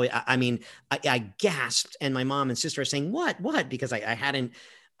 I gasped, and my mom and sister are saying, what? Because I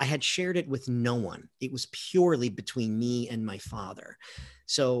had shared it with no one. It was purely between me and my father.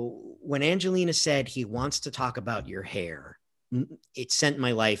 So when Angelina said he wants to talk about your hair, it sent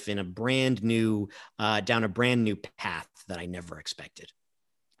my life in a brand new, down a brand new path that I never expected.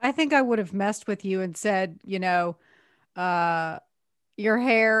 I think I would have messed with you and said, your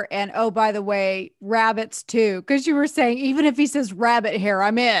hair, and oh, by the way, rabbits too, because you were saying even if he says rabbit hair,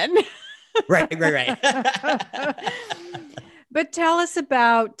 I'm in. Right. But tell us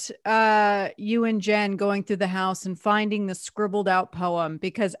about you and Jen going through the house and finding the scribbled out poem,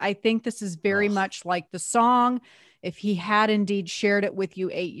 because I think this is very much like the song. If he had indeed shared it with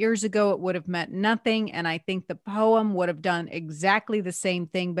you 8 years ago, it would have meant nothing. And I think the poem would have done exactly the same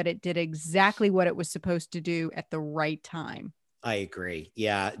thing, but it did exactly what it was supposed to do at the right time. I agree.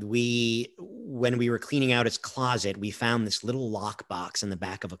 Yeah. When we were cleaning out his closet, we found this little lock box in the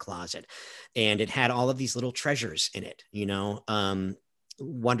back of a closet, and it had all of these little treasures in it,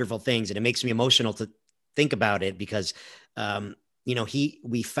 wonderful things. And it makes me emotional to think about it because,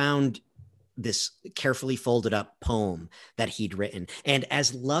 we found this carefully folded up poem that he'd written. And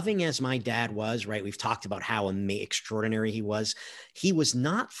as loving as my dad was, right, we've talked about how extraordinary he was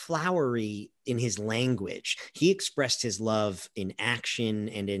not flowery in his language. He expressed his love in action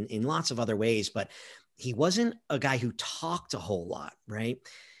and in lots of other ways, but he wasn't a guy who talked a whole lot, right?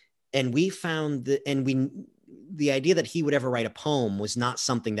 And we found the idea that he would ever write a poem was not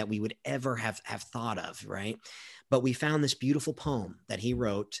something that we would ever have thought of, right? But we found this beautiful poem that he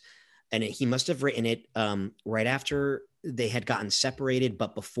wrote, and he must have written it right after they had gotten separated,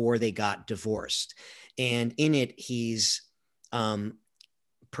 but before they got divorced. And in it, he's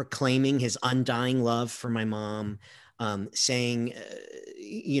proclaiming his undying love for my mom, saying,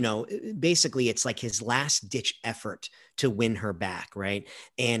 basically it's like his last ditch effort to win her back. Right.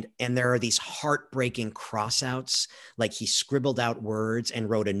 And there are these heartbreaking crossouts, like he scribbled out words and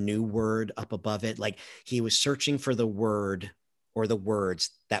wrote a new word up above it. Like he was searching for the word or the words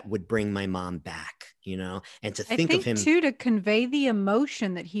that would bring my mom back, and to think of him too, to convey the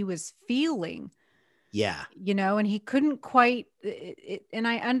emotion that he was feeling. Yeah. And he couldn't quite, and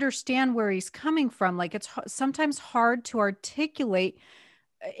I understand where he's coming from. Like it's sometimes hard to articulate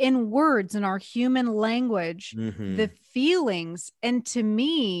in words, in our human language, Mm-hmm. the feelings. And to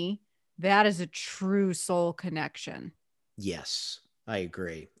me, that is a true soul connection. Yes, I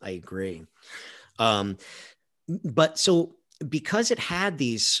agree. I agree. Um, but so because it had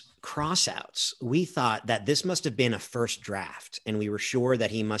these crossouts, we thought that this must have been a first draft, and we were sure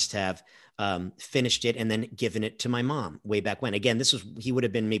that he must have finished it and then given it to my mom way back when. Again, he would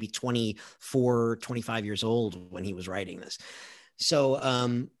have been maybe 24, 25 years old when he was writing this.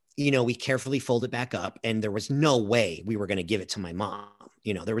 So, we carefully fold it back up, and there was no way we were going to give it to my mom.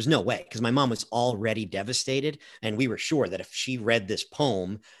 There was no way, because my mom was already devastated. And we were sure that if she read this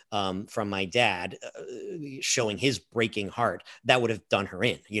poem from my dad showing his breaking heart, that would have done her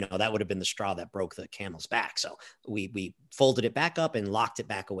in. That would have been the straw that broke the camel's back. So we folded it back up and locked it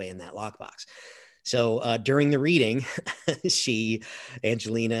back away in that lockbox. So during the reading,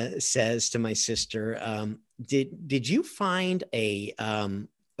 Angelina says to my sister, did you find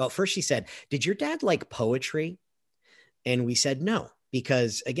well, first she said, did your dad like poetry? And we said no,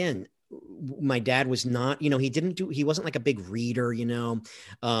 because again, my dad was not, he wasn't like a big reader,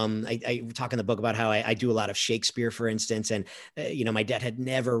 I talk in the book about how I do a lot of Shakespeare, for instance. And, my dad had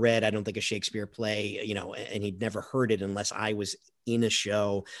never read, I don't think, a Shakespeare play, and he'd never heard it unless I was in a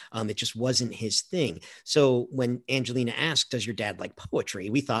show. It just wasn't his thing. So when Angelina asked, does your dad like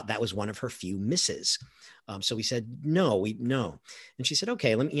poetry? We thought that was one of her few misses. So we said, no. And she said,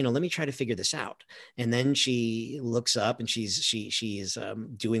 okay, let me try to figure this out. And then she looks up and she is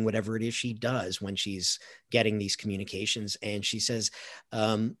doing whatever it is she does when she's getting these communications. And she says,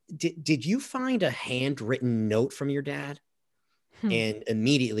 did you find a handwritten note from your dad? And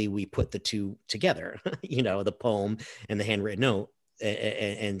immediately we put the two together, the poem and the handwritten note.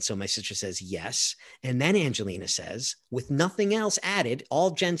 And so my sister says yes. And then Angelina says, with nothing else added,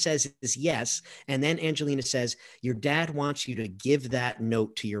 all Jen says is yes. And then Angelina says, your dad wants you to give that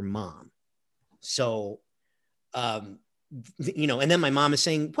note to your mom. So, and then my mom is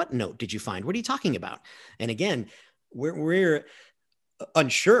saying, what note did you find? What are you talking about? And again, we're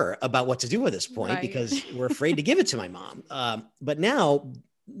unsure about what to do at this point, right? Because we're afraid to give it to my mom. But now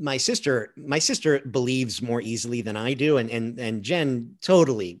my sister believes more easily than I do. And Jen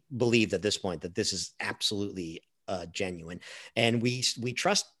totally believed at this point that this is absolutely genuine. And we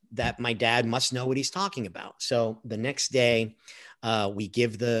trust that my dad must know what he's talking about. So the next day we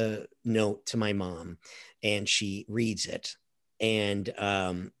give the note to my mom and she reads it,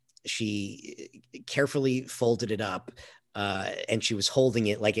 and she carefully folded it up. And she was holding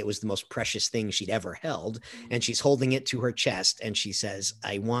it like it was the most precious thing she'd ever held. And she's holding it to her chest. And she says,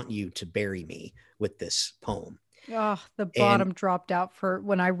 I want you to bury me with this poem. Oh, the bottom dropped out for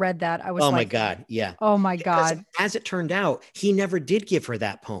when I read that. I was like, oh my God. Yeah. Oh my God. As it turned out, he never did give her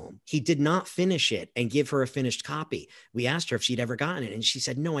that poem. He did not finish it and give her a finished copy. We asked her if she'd ever gotten it. And she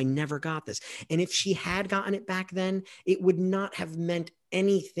said, no, I never got this. And if she had gotten it back then, it would not have meant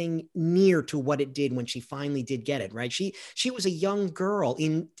anything near to what it did when she finally did get it, right? She was a young girl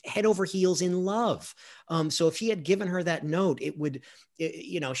in head over heels in love. So if he had given her that note, it would,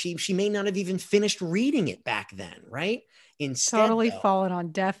 she may not have even finished reading it back then, right? Instead, totally fallen on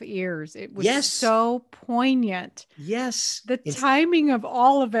deaf ears. It was so poignant. Yes. The timing of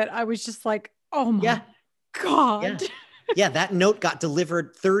all of it, I was just like, oh my God. Yeah, that note got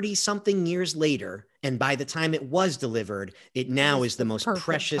delivered 30 something years later. And by the time it was delivered, it now is the most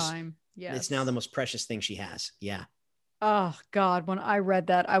precious time. Yes. It's now the most precious thing she has. Yeah. Oh God. When I read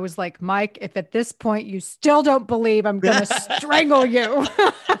that, I was like, Mike, if at this point you still don't believe, I'm going to strangle you.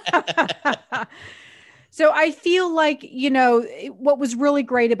 So I feel like, what was really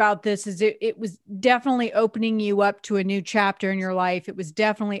great about this is it was definitely opening you up to a new chapter in your life. It was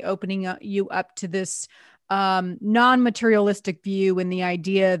definitely opening you up to this non-materialistic view, and the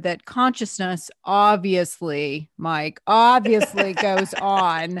idea that consciousness obviously goes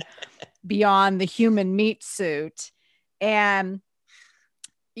on beyond the human meat suit. And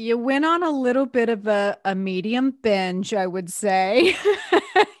you went on a little bit of a medium binge, I would say.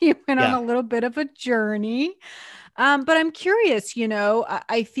 You went on a little bit of a journey. But I'm curious,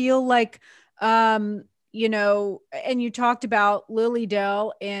 I feel like, and you talked about Lily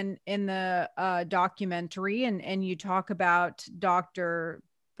Dell in the documentary, and you talk about Dr.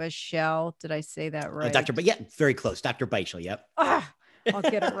 Bashel. Did I say that right? Very close. Dr. Bashel. Yep. I'll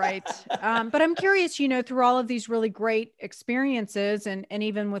get it right. But I'm curious, through all of these really great experiences and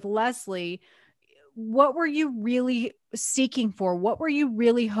even with Leslie, what were you really seeking for? What were you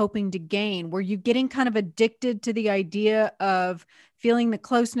really hoping to gain? Were you getting kind of addicted to the idea of feeling the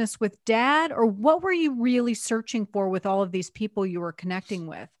closeness with Dad, or what were you really searching for with all of these people you were connecting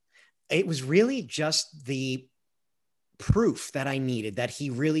with? It was really just the proof that I needed that he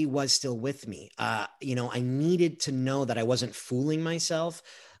really was still with me. I needed to know that I wasn't fooling myself.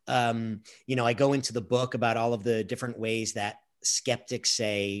 I go into the book about all of the different ways that skeptics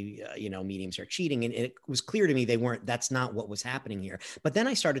say, mediums are cheating. And it was clear to me that's not what was happening here. But then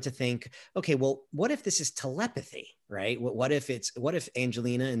I started to think, okay, well, what if this is telepathy, right? What if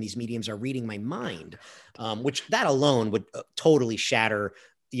Angelina and these mediums are reading my mind? Which that alone would totally shatter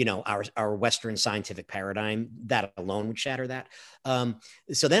our Western scientific paradigm. That alone would shatter that.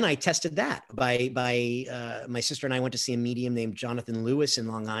 So then I tested that by my sister and I went to see a medium named Jonathan Lewis in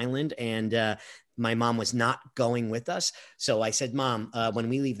Long Island, and my mom was not going with us. So I said, Mom, when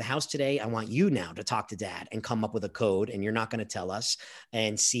we leave the house today, I want you now to talk to Dad and come up with a code, and you're not going to tell us,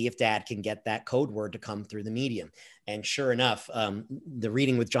 and see if Dad can get that code word to come through the medium. And sure enough, the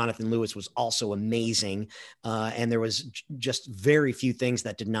reading with Jonathan Lewis was also amazing. And there was just very few things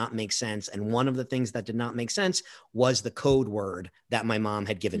that did not make sense. And one of the things that did not make sense was the code word that my mom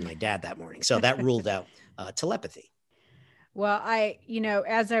had given my dad that morning. So that ruled out telepathy. Well, I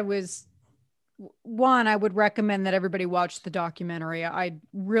would recommend that everybody watch the documentary. I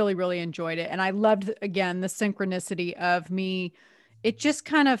really, really enjoyed it. And I loved, again, the synchronicity of me. It just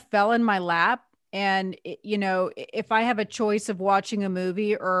kind of fell in my lap. And, if I have a choice of watching a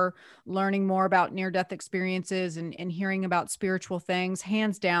movie or learning more about near-death experiences and hearing about spiritual things,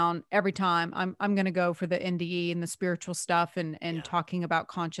 hands down, every time I'm going to go for the NDE and the spiritual stuff and talking about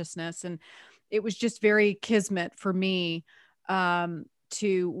consciousness. And it was just very kismet for me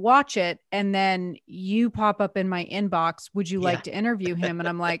to watch it. And then you pop up in my inbox. Would you like to interview him? And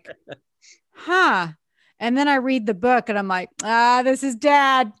I'm like, huh. And then I read the book and I'm like, this is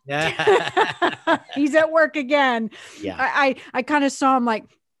Dad. He's at work again. Yeah. I kind of saw him like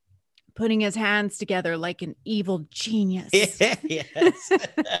putting his hands together like an evil genius. Yes.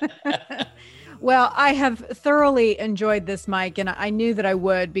 Well, I have thoroughly enjoyed this, Mike, and I knew that I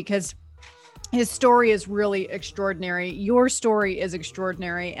would, because his story is really extraordinary. Your story is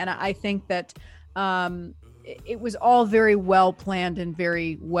extraordinary. And I think that it was all very well planned and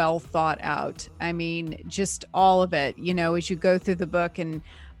very well thought out. I mean, just all of it, as you go through the book and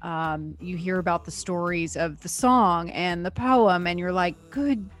you hear about the stories of the song and the poem, and you're like,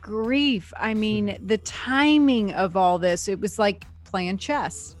 good grief. I mean, the timing of all this, it was like playing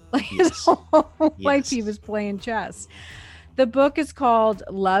chess. Like his whole life, he was playing chess. The book is called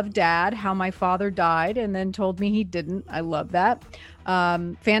Love, Dad, How My Father Died and Then Told Me He Didn't. I love that.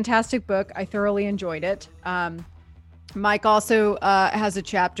 Fantastic book. I thoroughly enjoyed it. Mike also has a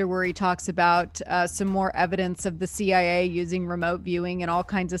chapter where he talks about some more evidence of the CIA using remote viewing and all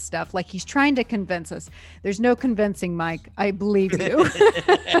kinds of stuff. Like, he's trying to convince us. There's no convincing, Mike. I believe you.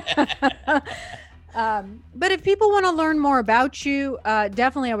 But if people want to learn more about you,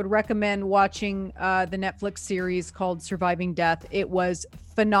 definitely I would recommend watching the Netflix series called Surviving Death. It was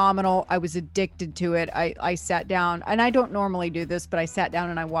phenomenal. I was addicted to it. I sat down, and I don't normally do this, but I sat down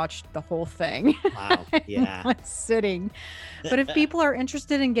and I watched the whole thing. Wow. Yeah. Sitting. But if people are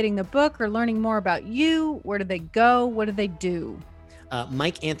interested in getting the book or learning more about you, where do they go? What do they do?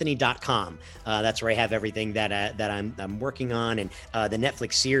 MikeAnthony.com. That's where I have everything that I'm working on. And the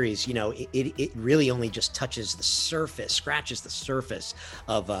Netflix series, it really only just touches the surface, scratches the surface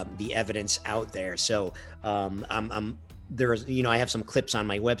of the evidence out there. So there's, I have some clips on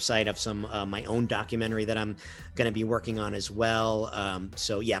my website of some my own documentary that I'm going to be working on as well.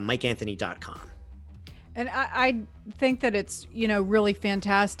 So yeah, MikeAnthony.com. And I think that it's, really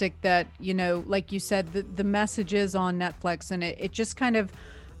fantastic that, like you said, the messages on Netflix, and it just kind of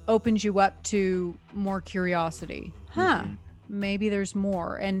opens you up to more curiosity. Maybe there's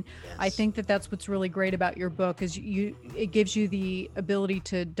more. And yes. I think that that's what's really great about your book is it gives you the ability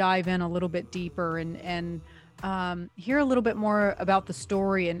to dive in a little bit deeper and hear a little bit more about the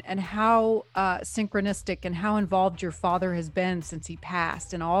story and how synchronistic and how involved your father has been since he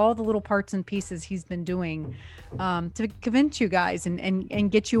passed, and all the little parts and pieces he's been doing to convince you guys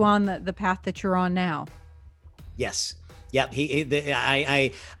and get you on the path that you're on now. Yes. Yep.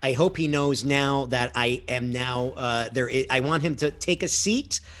 I hope he knows now that I am now I want him to take a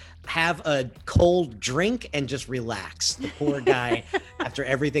seat, have a cold drink, and just relax. The poor guy, after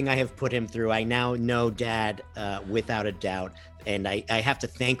everything I have put him through, I now know Dad without a doubt. And I have to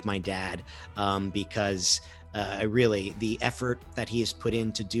thank my dad because really the effort that he has put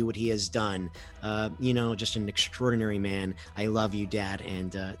in to do what he has done, just an extraordinary man. I love you, Dad,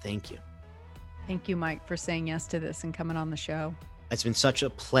 and thank you. Thank you, Mike, for saying yes to this and coming on the show. It's been such a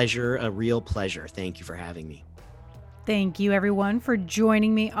pleasure, a real pleasure. Thank you for having me. Thank you, everyone, for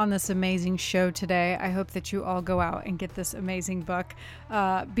joining me on this amazing show today. I hope that you all go out and get this amazing book.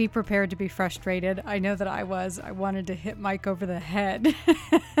 Be prepared to be frustrated. I know that I was. I wanted to hit Mike over the head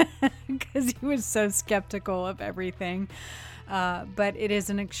because he was so skeptical of everything. But it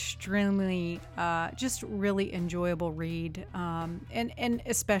is an extremely, just really enjoyable read. And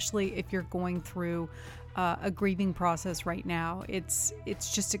especially if you're going through a grieving process right now, it's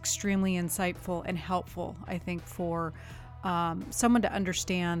just extremely insightful and helpful, I think, for someone to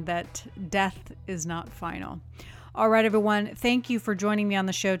understand that death is not final. All right, everyone. Thank you for joining me on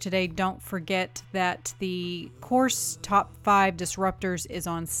the show today. Don't forget that the course Top 5 Disruptors is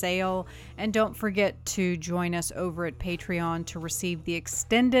on sale. And don't forget to join us over at Patreon to receive the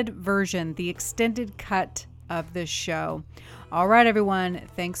extended version, the extended cut of this show. All right, everyone.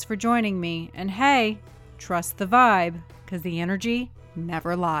 Thanks for joining me. And hey, trust the vibe, because the energy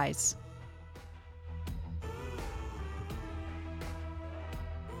never lies.